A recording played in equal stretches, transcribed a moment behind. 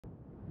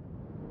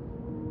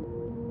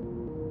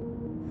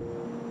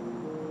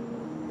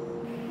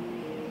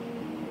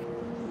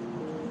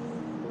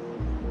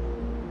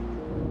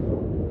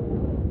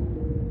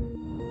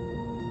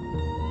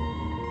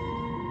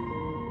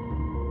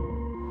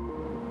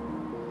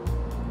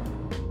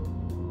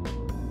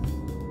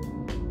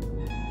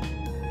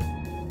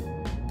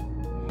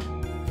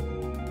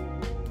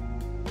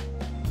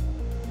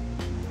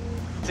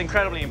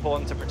incredibly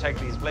important to protect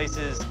these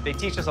places. They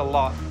teach us a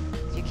lot.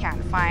 You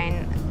can't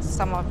find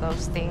some of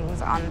those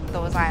things on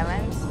those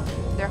islands.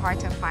 They're hard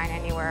to find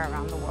anywhere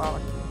around the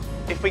world.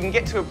 If we can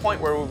get to a point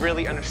where we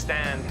really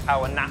understand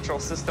how a natural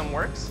system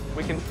works,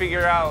 we can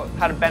figure out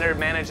how to better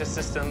manage a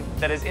system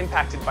that is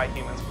impacted by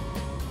humans.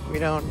 We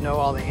don't know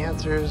all the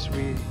answers.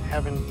 We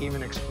haven't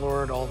even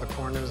explored all the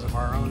corners of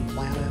our own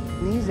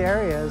planet. These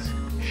areas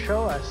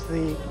show us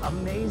the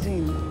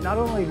amazing, not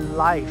only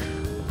life,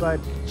 but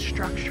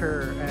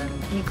structure and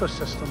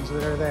ecosystems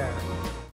that are there.